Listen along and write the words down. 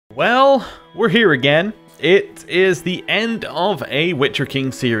Well, we're here again. It is the end of a Witcher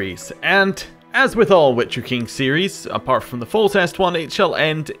King series, and as with all Witcher King series, apart from the full test one, it shall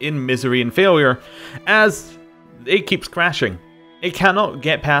end in misery and failure, as it keeps crashing. It cannot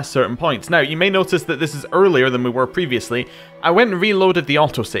get past certain points. Now, you may notice that this is earlier than we were previously. I went and reloaded the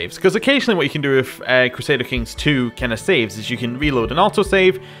autosaves, because occasionally what you can do with Crusader Kings 2 kind of saves is you can reload an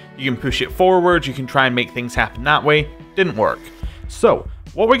autosave, you can push it forward, you can try and make things happen that way. Didn't work. So,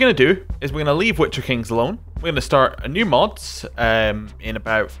 what we're going to do is we're going to leave Witcher Kings alone. We're going to start a new mods in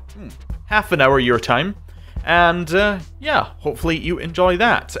about half an hour your time. And yeah, hopefully you enjoy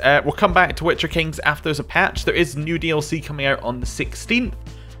that. We'll come back to Witcher Kings after there's a patch. There is new DLC coming out on the 16th.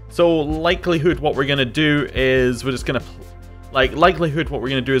 So likelihood what we're going to do is we're just going to... what we're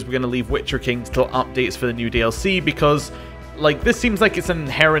going to do is we're going to leave Witcher Kings till updates for the new DLC, because this seems like it's an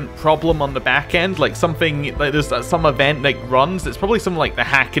inherent problem on the back end, something, there's some event that runs, it's probably something like the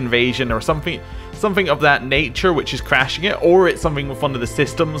hack invasion or something of that nature which is crashing it, or it's something with one of the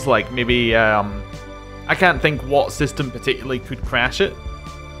systems, like maybe, I can't think what system particularly could crash it,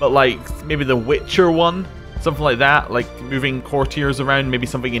 but maybe the Witcher one, something like that, moving courtiers around, maybe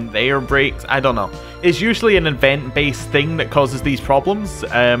something in there breaks, I don't know. It's usually an event-based thing that causes these problems,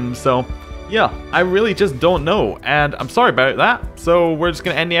 so... yeah, I really just don't know, and I'm sorry about that, so we're just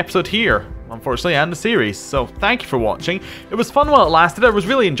going to end the episode here, unfortunately, and the series. So thank you for watching. It was fun while it lasted. I was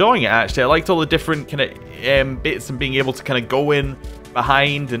really enjoying it, actually. I liked all the different kind of bits and being able to kind of go in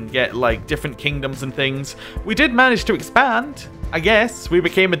behind and get, different kingdoms and things. We did manage to expand, I guess. We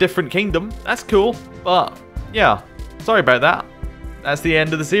became a different kingdom. That's cool, but yeah, sorry about that. That's the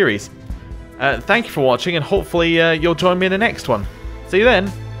end of the series. Thank you for watching, and hopefully you'll join me in the next one. See you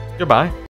then. Goodbye.